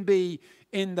you can be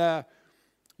in the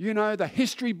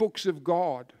history books of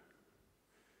God,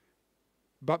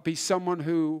 but be someone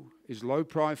who is low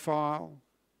profile.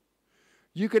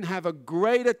 You can have a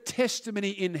greater testimony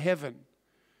in heaven.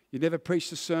 You never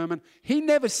preached a sermon. He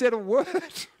never said a word.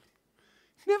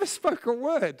 He never spoke a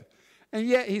word. And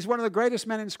yet he's one of the greatest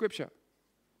men in Scripture.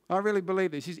 I really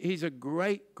believe this. He's a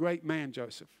great, great man,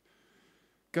 Joseph.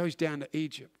 Goes down to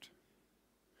Egypt.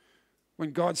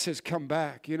 When God says, come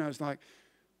back, you know, it's like,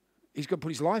 he's going to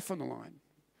put his life on the line.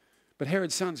 But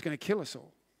Herod's son's going to kill us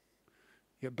all.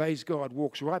 He obeys God,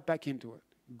 walks right back into it.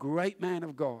 Great man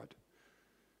of God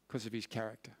because of his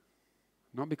character.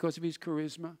 Not because of his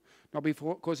charisma, not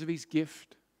because of his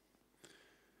gift.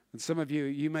 And some of you,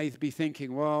 you may be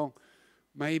thinking, well,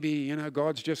 maybe,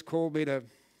 God's just called me to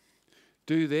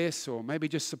do this, or maybe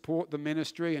just support the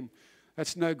ministry, and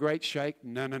that's no great shake.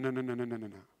 No.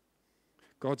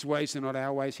 God's ways are not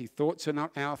our ways. His thoughts are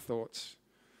not our thoughts.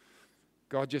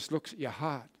 God just looks at your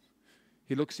heart.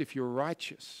 He looks if you're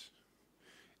righteous.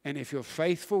 And if you're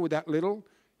faithful with that little,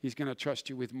 he's going to trust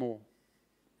you with more.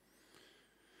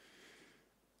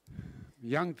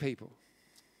 Young people,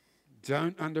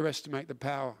 don't underestimate the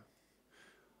power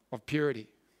of purity,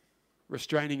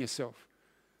 restraining yourself,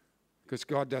 because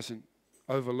God doesn't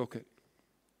overlook it.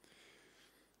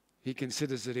 He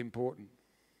considers it important.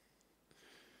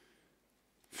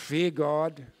 Fear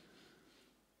God,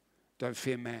 don't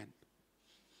fear man.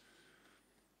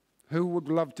 Who would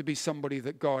love to be somebody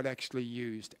that God actually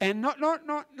used? And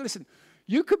listen,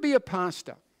 you could be a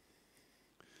pastor.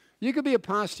 You could be a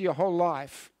pastor your whole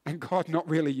life and God not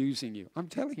really using you. I'm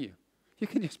telling you. You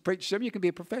can just preach to them. You can be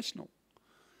a professional.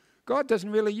 God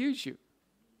doesn't really use you.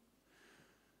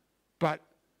 But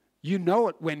you know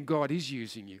it when God is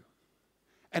using you.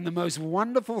 And the most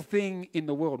wonderful thing in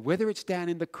the world, whether it's down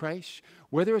in the creche,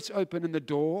 whether it's open in the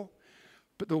door,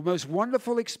 but the most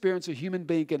wonderful experience a human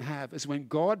being can have is when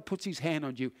God puts his hand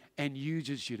on you and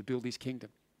uses you to build his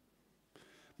kingdom.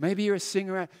 Maybe you're a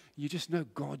singer, you just know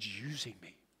God's using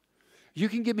me. You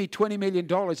can give me $20 million,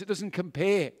 it doesn't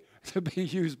compare to being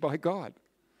used by God.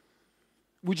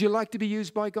 Would you like to be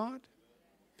used by God?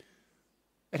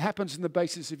 It happens on the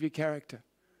basis of your character,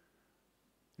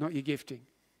 not your gifting.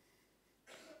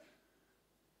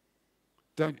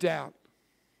 Don't doubt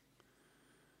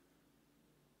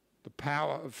the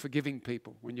power of forgiving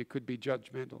people when you could be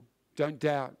judgmental. Don't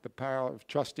doubt the power of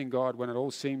trusting God when it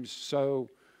all seems so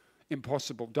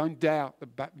impossible. Don't doubt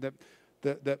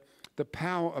the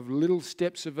power of little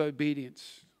steps of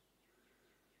obedience.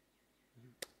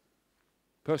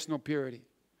 Personal purity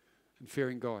and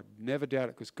fearing God. Never doubt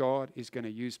it, because God is going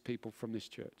to use people from this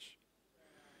church.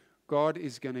 God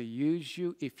is going to use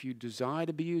you if you desire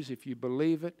to be used, if you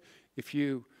believe it, if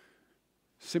you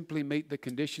simply meet the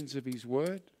conditions of his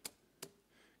word,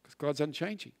 because God's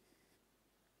unchanging.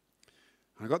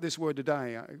 I got this word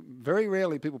today. Very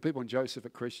rarely people on Joseph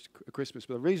at Christmas,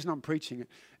 but the reason I'm preaching it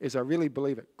is I really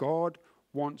believe it. God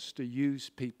wants to use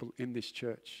people in this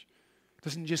church.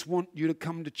 Doesn't just want you to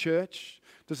come to church,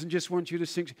 doesn't just want you to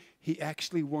sing. He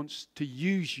actually wants to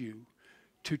use you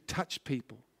to touch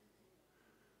people.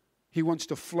 He wants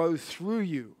to flow through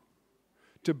you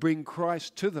to bring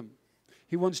Christ to them.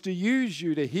 He wants to use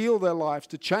you to heal their lives,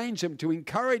 to change them, to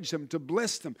encourage them, to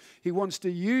bless them. He wants to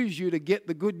use you to get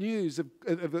the good news of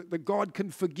that God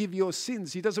can forgive your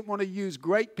sins. He doesn't want to use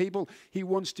great people. He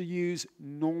wants to use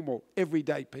normal,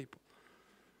 everyday people.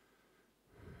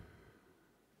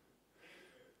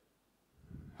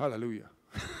 Hallelujah.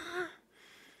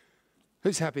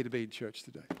 Who's happy to be in church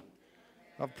today?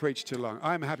 I've preached too long.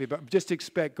 I'm happy, but just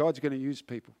expect God's going to use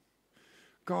people.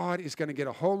 God is going to get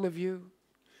a hold of you.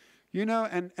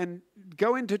 And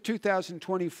go into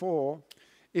 2024,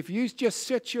 if you just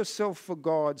set yourself for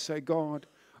God, say, God,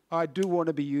 I do want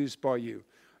to be used by you.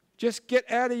 Just get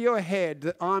out of your head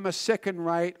that I'm a second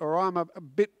rate, or I'm a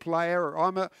bit player,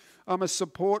 or I'm a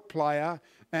support player,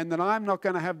 and that I'm not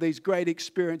going to have these great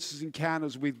experiences,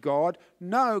 encounters with God.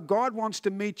 No, God wants to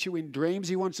meet you in dreams.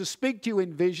 He wants to speak to you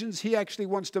in visions. He actually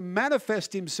wants to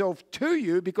manifest himself to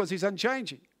you because he's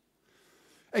unchanging.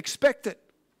 Expect it.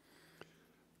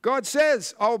 God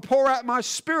says, I'll pour out my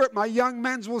spirit. My young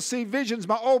men will see visions.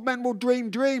 My old men will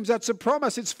dream dreams. That's a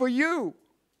promise. It's for you.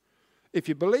 If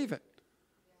you believe it.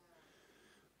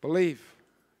 Believe.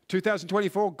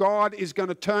 2024, God is going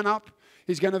to turn up.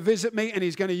 He's going to visit me and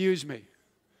he's going to use me.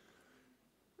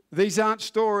 These aren't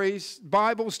stories,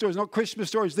 Bible stories, not Christmas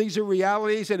stories. These are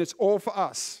realities, and it's all for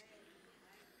us.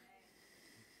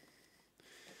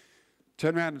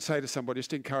 Turn around and say to somebody,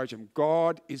 just encourage them,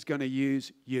 God is going to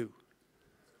use you.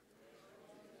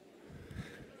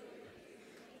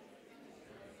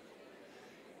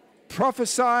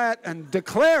 Prophesy it and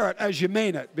declare it as you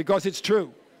mean it, because it's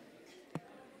true.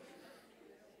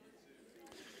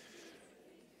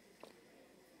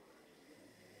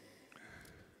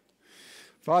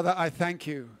 Father, I thank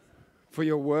you for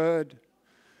your word.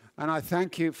 And I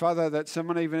thank you, Father, that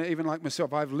someone even like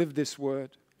myself, I've lived this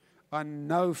word. I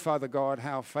know, Father God,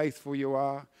 how faithful you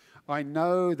are. I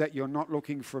know that you're not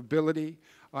looking for ability.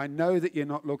 I know that you're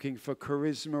not looking for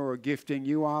charisma or gifting.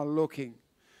 You are looking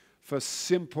for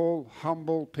simple,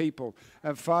 humble people.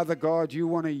 And Father God, you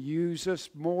want to use us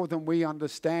more than we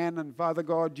understand. And Father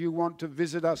God, you want to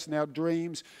visit us in our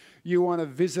dreams. You want to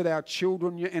visit our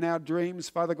children in our dreams.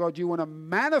 Father God, you want to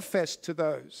manifest to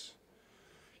those,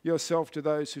 yourself to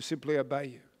those who simply obey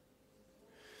you.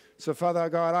 So Father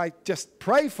God, I just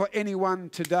pray for anyone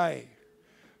today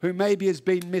who maybe has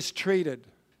been mistreated,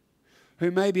 who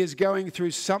maybe is going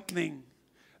through something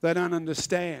they don't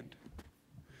understand.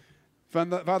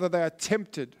 Father, they are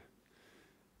tempted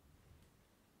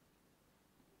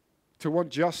to want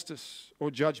justice or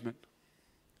judgment.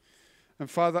 And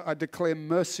Father, I declare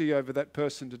mercy over that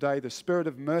person today, the spirit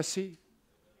of mercy.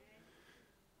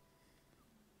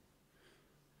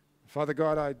 Father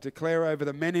God, I declare over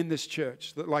the men in this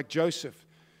church that, like Joseph,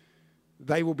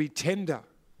 they will be tender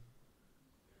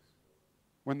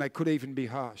when they could even be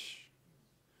harsh.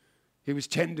 He was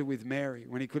tender with Mary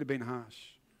when he could have been harsh.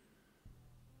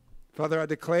 Father, I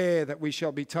declare that we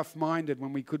shall be tough-minded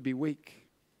when we could be weak.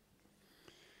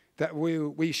 That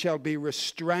we shall be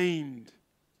restrained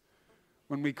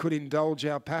when we could indulge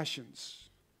our passions.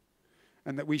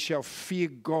 And that we shall fear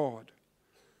God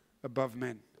above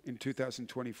men in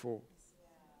 2024.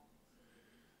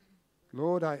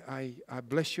 Lord, I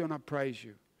bless you and I praise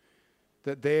you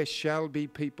that there shall be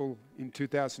people in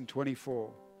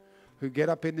 2024 who get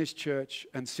up in this church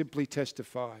and simply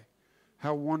testify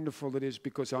how wonderful it is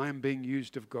because I am being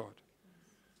used of God.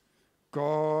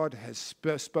 God has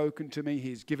spoken to me.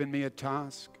 He's given me a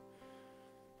task.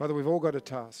 Father, we've all got a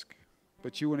task,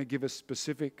 but you want to give us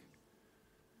specific,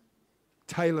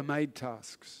 tailor-made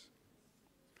tasks.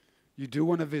 You do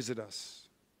want to visit us.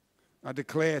 I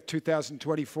declare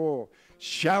 2024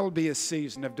 shall be a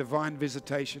season of divine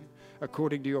visitation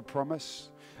according to your promise.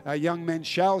 Our young men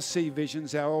shall see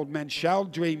visions. Our old men shall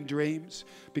dream dreams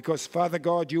because, Father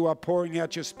God, you are pouring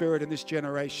out your Spirit in this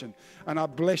generation. And I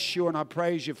bless you and I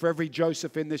praise you for every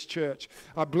Joseph in this church.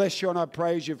 I bless you and I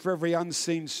praise you for every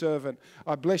unseen servant.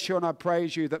 I bless you and I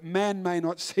praise you that man may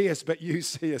not see us, but you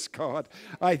see us, God.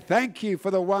 I thank you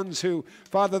for the ones who,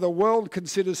 Father, the world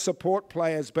considers support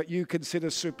players, but you consider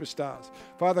superstars.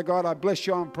 Father God, I bless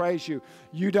you and praise you.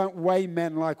 You don't weigh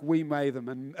men like we weigh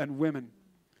them and women.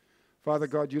 Father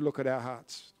God, you look at our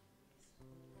hearts.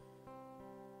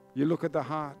 You look at the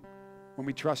heart when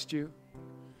we trust you.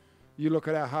 You look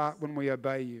at our heart when we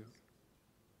obey you.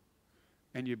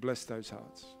 And you bless those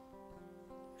hearts.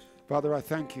 Father, I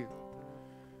thank you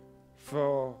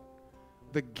for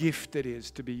the gift it is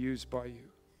to be used by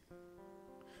you.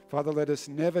 Father, let us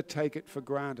never take it for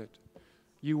granted.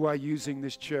 You are using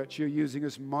this church. You're using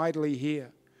us mightily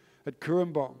here at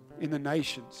Kurumbong in the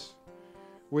nations.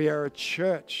 We are a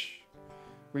church.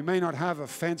 We may not have a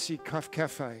fancy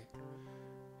cafe,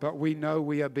 but we know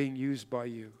we are being used by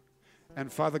you. And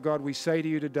Father God, we say to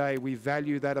you today, we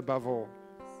value that above all.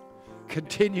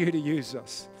 Continue to use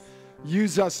us.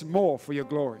 Use us more for your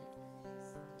glory.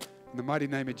 In the mighty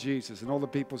name of Jesus. And all the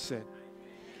people said,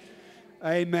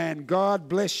 amen. God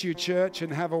bless you, church,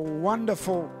 and have a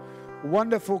wonderful,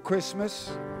 wonderful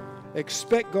Christmas.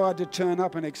 Expect God to turn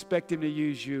up and expect him to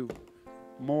use you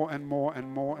more and more and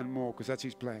more and more, because that's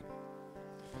his plan.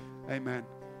 Amen.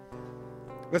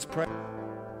 Let's pray.